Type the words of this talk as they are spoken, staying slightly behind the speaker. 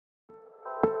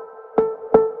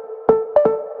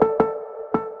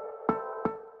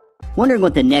Wondering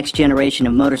what the next generation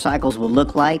of motorcycles will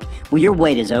look like? Well, your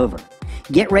wait is over.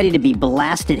 Get ready to be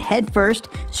blasted headfirst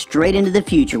straight into the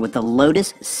future with the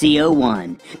Lotus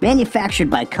CO1. Manufactured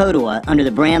by Kodowa under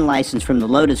the brand license from the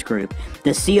Lotus Group,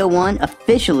 the CO1,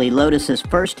 officially Lotus's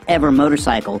first ever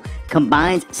motorcycle,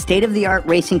 combines state-of-the-art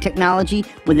racing technology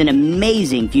with an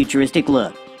amazing futuristic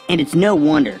look. And it's no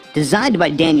wonder. Designed by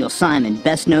Daniel Simon,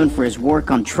 best known for his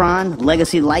work on Tron,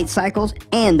 Legacy Light Cycles,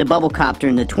 and the bubble copter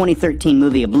in the 2013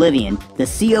 movie Oblivion, the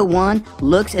CO1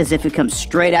 looks as if it comes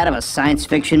straight out of a science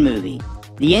fiction movie.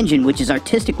 The engine, which is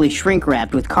artistically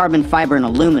shrink-wrapped with carbon fiber and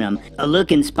aluminum, a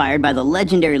look inspired by the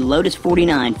legendary Lotus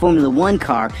 49 Formula One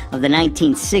car of the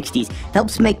 1960s,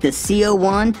 helps make the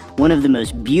CO1 one of the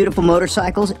most beautiful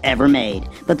motorcycles ever made.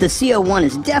 But the CO1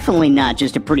 is definitely not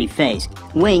just a pretty face.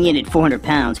 Weighing in at 400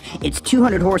 pounds, its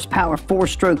 200 horsepower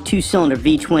 4-stroke 2-cylinder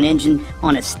V-twin engine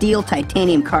on a steel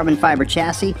titanium carbon fiber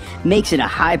chassis makes it a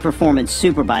high-performance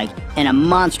superbike and a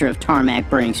monster of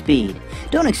tarmac-burning speed.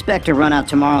 Don't expect to run out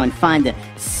tomorrow and find the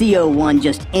CO1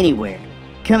 just anywhere.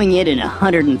 Coming in at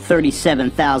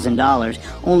 $137,000,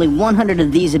 only 100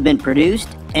 of these have been produced,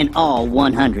 and all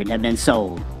 100 have been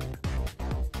sold.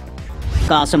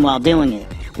 Awesome while doing it.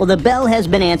 Well, the bell has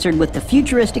been answered with the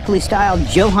futuristically styled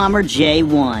Johammer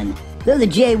J1. Though the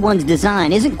J1's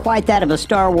design isn't quite that of a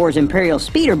Star Wars Imperial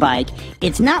speeder bike,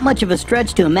 it's not much of a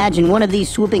stretch to imagine one of these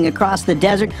swooping across the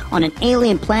desert on an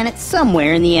alien planet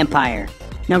somewhere in the Empire.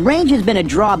 Now, range has been a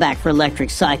drawback for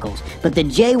electric cycles, but the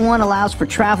J1 allows for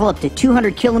travel up to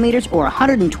 200 kilometers or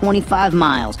 125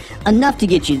 miles, enough to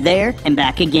get you there and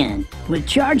back again. With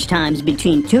charge times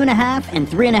between 2.5 and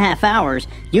 3.5 hours,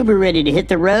 you'll be ready to hit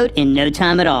the road in no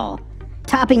time at all.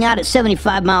 Topping out at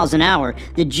 75 miles an hour,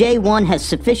 the J1 has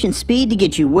sufficient speed to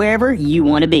get you wherever you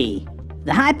want to be.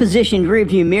 The high-positioned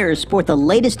rearview mirrors sport the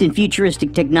latest in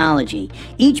futuristic technology.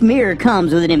 Each mirror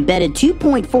comes with an embedded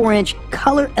 2.4-inch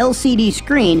color LCD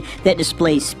screen that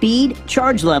displays speed,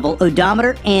 charge level,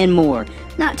 odometer, and more.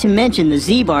 Not to mention the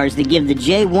Z-bars that give the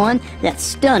J1 that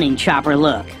stunning chopper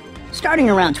look.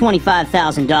 Starting around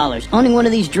 $25,000, owning one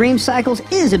of these dream cycles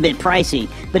is a bit pricey,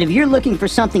 but if you're looking for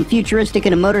something futuristic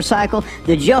in a motorcycle,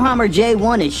 the Johammer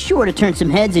J1 is sure to turn some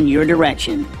heads in your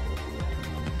direction.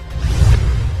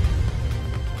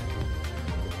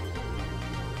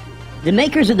 The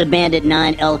makers of the Bandit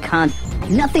 9 L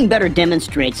Concept, nothing better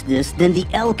demonstrates this than the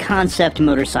L Concept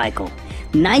motorcycle.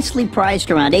 Nicely priced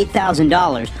around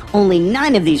 $8,000, only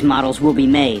 9 of these models will be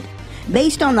made.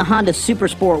 Based on the Honda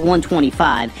Supersport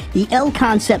 125, the L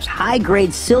Concept's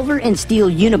high-grade silver and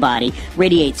steel unibody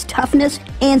radiates toughness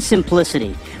and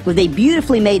simplicity, with a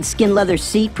beautifully made skin leather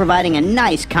seat providing a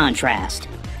nice contrast.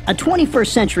 A 21st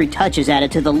century touch is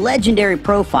added to the legendary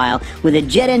profile with a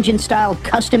jet engine-style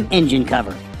custom engine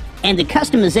cover. And the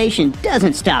customization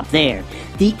doesn't stop there.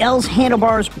 The L's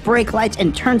handlebars, brake lights,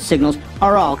 and turn signals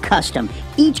are all custom,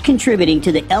 each contributing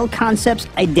to the L Concept's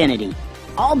identity.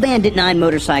 All Bandit 9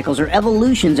 motorcycles are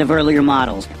evolutions of earlier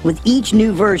models, with each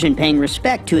new version paying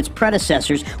respect to its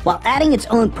predecessors while adding its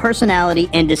own personality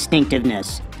and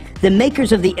distinctiveness. The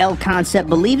makers of the L Concept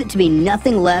believe it to be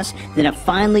nothing less than a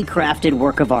finely crafted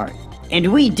work of art.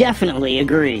 And we definitely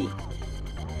agree.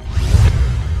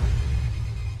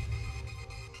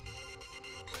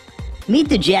 Meet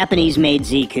the Japanese-made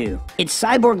Ziku. Its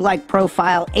cyborg-like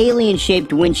profile,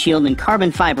 alien-shaped windshield, and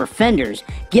carbon fiber fenders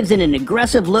gives it an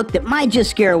aggressive look that might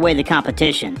just scare away the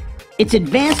competition. Its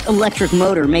advanced electric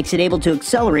motor makes it able to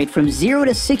accelerate from 0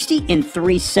 to 60 in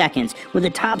 3 seconds with a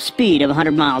top speed of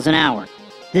 100 miles an hour.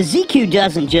 The Ziku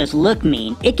doesn't just look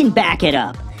mean, it can back it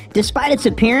up. Despite its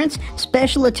appearance,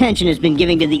 special attention has been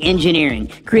given to the engineering,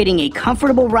 creating a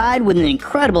comfortable ride with an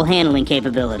incredible handling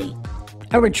capability.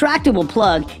 A retractable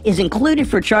plug is included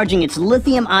for charging its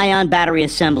lithium-ion battery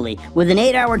assembly, with an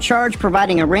 8-hour charge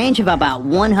providing a range of about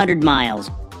 100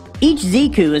 miles. Each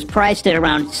Ziku is priced at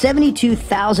around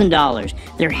 $72,000.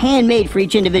 They're handmade for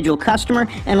each individual customer,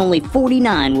 and only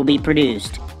 49 will be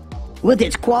produced. With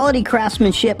its quality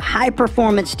craftsmanship,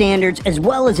 high-performance standards, as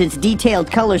well as its detailed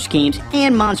color schemes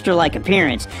and monster-like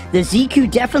appearance, the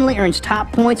Ziku definitely earns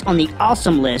top points on the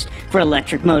awesome list for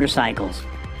electric motorcycles.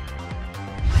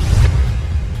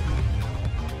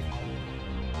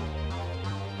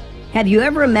 Have you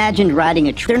ever imagined riding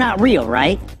a They're not real,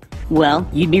 right? Well,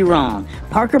 you'd be wrong.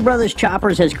 Parker Brothers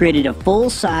Choppers has created a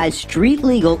full-size,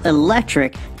 street-legal,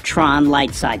 electric Tron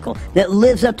light cycle that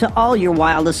lives up to all your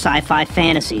wildest sci-fi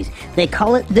fantasies. They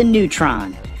call it the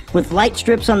Neutron. With light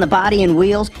strips on the body and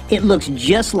wheels, it looks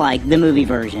just like the movie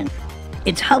version.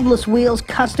 Its hubless wheels,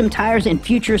 custom tires, and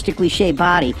futuristically shaped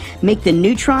body make the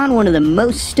Neutron one of the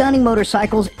most stunning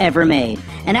motorcycles ever made.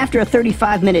 And after a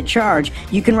 35-minute charge,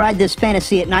 you can ride this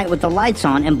fantasy at night with the lights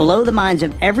on and blow the minds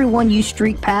of everyone you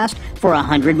streak past for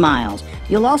 100 miles.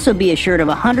 You'll also be assured of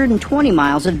 120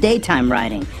 miles of daytime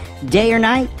riding. Day or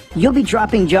night, you'll be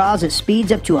dropping jaws at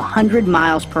speeds up to 100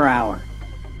 miles per hour.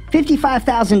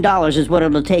 $55,000 is what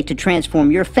it'll take to transform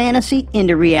your fantasy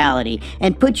into reality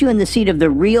and put you in the seat of the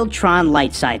real Tron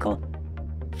light cycle.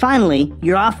 Finally,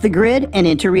 you're off the grid and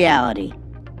into reality.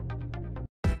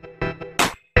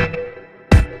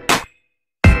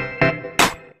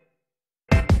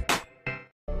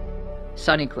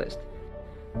 Sunnyclist.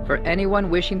 For anyone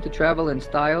wishing to travel in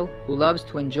style, who loves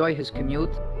to enjoy his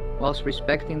commute whilst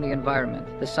respecting the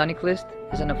environment, the Sunnyclist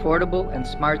is an affordable and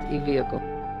smart e-vehicle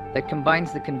that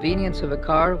combines the convenience of a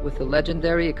car with the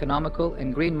legendary economical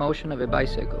and green motion of a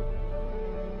bicycle.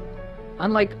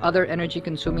 Unlike other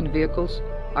energy-consuming vehicles,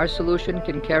 our solution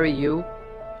can carry you,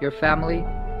 your family,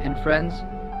 and friends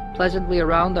pleasantly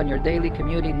around on your daily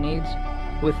commuting needs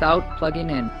without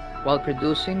plugging in, while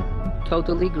producing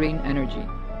totally green energy.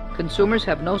 Consumers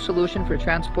have no solution for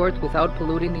transport without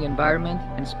polluting the environment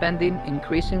and spending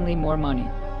increasingly more money.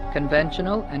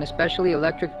 Conventional and especially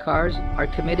electric cars are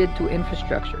committed to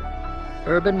infrastructure.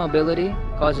 Urban mobility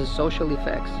causes social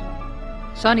effects.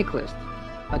 Sunnyclist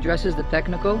addresses the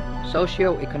technical,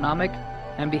 socio-economic,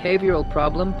 and behavioral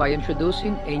problem by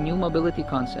introducing a new mobility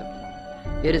concept.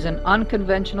 It is an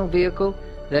unconventional vehicle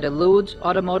that eludes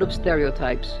automotive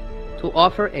stereotypes to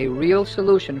offer a real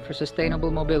solution for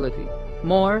sustainable mobility.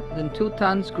 More than 2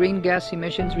 tons green gas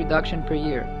emissions reduction per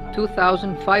year,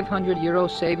 €2,500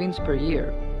 savings per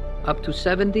year, up to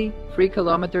 70 free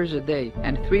kilometers a day,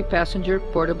 and 3 passenger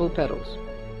portable pedals.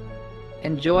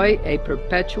 Enjoy a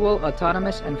perpetual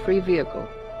autonomous and free vehicle.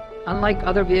 Unlike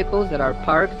other vehicles that are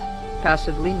parked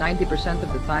passively 90%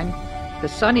 of the time, the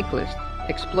Sunnyclist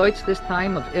exploits this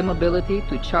time of immobility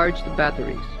to charge the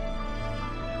batteries.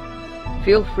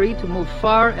 Feel free to move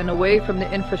far and away from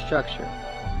the infrastructure.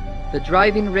 The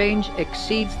driving range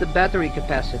exceeds the battery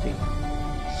capacity.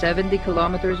 70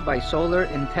 kilometers by solar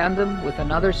in tandem with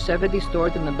another 70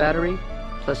 stored in the battery,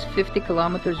 plus 50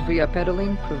 kilometers via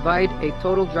pedaling, provide a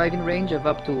total driving range of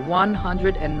up to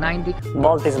 190.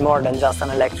 Bolt is more than just an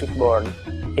electric board.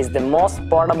 It's the most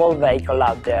portable vehicle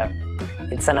out there.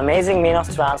 It's an amazing means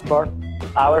of transport,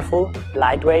 powerful,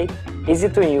 lightweight, easy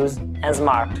to use, and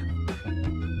smart.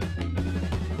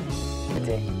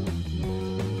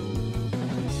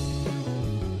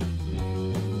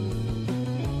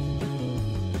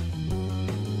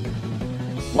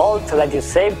 Bolt lets you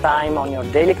save time on your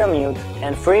daily commute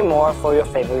and free more for your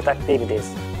favorite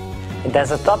activities. It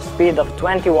has a top speed of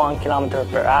 21 km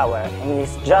per hour and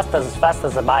is just as fast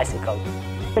as a bicycle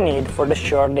you need for the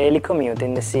short daily commute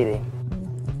in the city.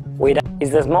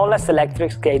 It's the smallest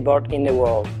electric skateboard in the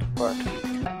world.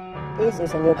 This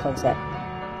is a new concept.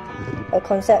 A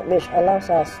concept which allows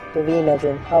us to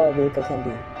reimagine how a vehicle can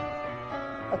be.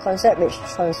 A concept which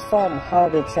transforms how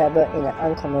we travel in an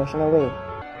unconventional way.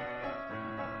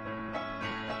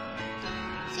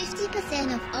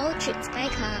 50% of all trips by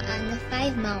car are under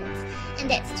 5 miles, and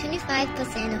that's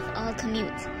 25% of all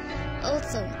commutes.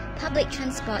 Also, public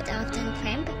transport are often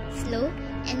cramped, slow,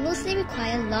 and mostly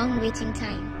require long waiting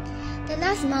time. The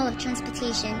last mile of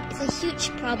transportation is a huge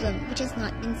problem which has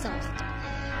not been solved.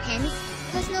 Hence,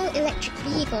 personal electric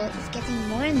vehicle is getting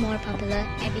more and more popular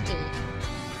every day.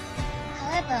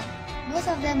 However, most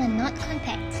of them are not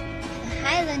compact, have a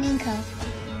high learning curve,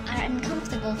 are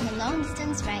uncomfortable for long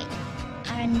distance ride,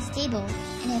 are unstable,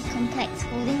 and have complex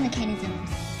holding mechanisms.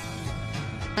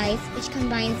 Which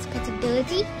combines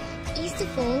portability, ease to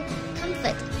fold,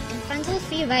 comfort, and frontal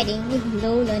free riding with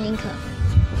low learning curve.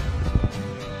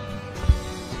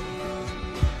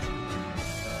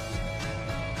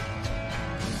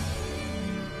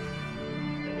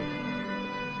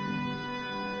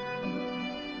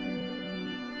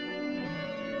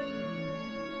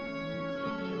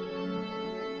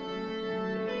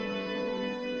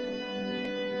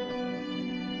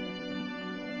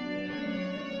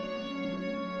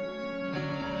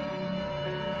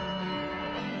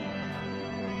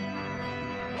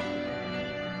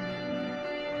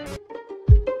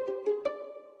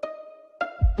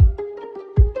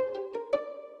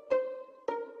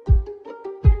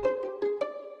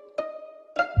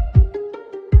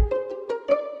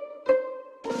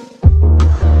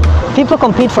 People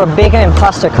compete for bigger and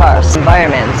faster cars,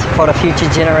 environment for the future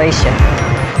generation.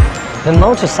 The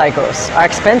motorcycles are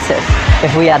expensive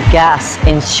if we add gas,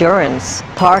 insurance,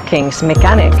 parkings,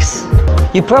 mechanics.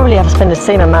 You probably have spent the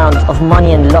same amount of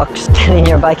money and luck than in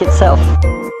your bike itself.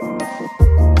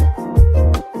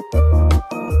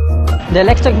 The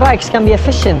electric bikes can be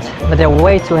efficient, but they're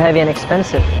way too heavy and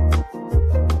expensive.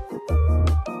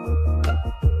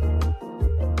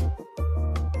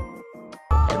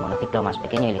 El monociclo más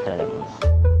pequeño y ligero del mundo.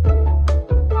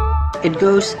 It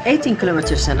goes 18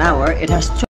 kilometers an hour. It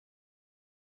has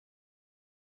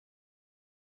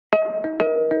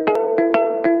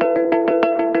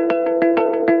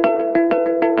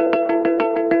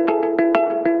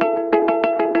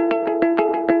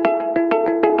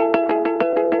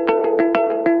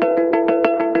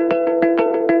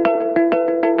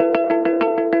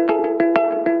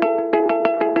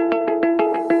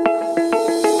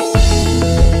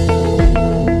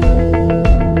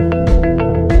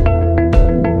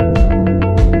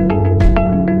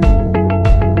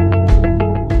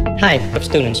Hi, of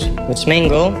students, whose main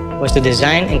goal was to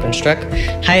design and construct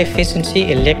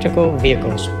high-efficiency electrical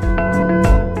vehicles.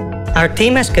 Our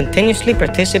team has continuously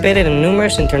participated in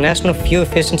numerous international fuel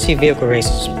efficiency vehicle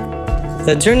races.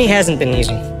 The journey hasn't been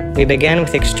easy. We began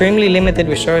with extremely limited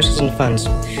resources and funds,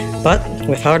 but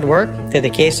with hard work,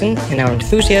 dedication, and our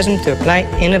enthusiasm to apply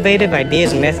innovative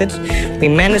ideas and methods, we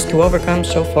managed to overcome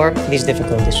so far these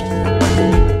difficulties.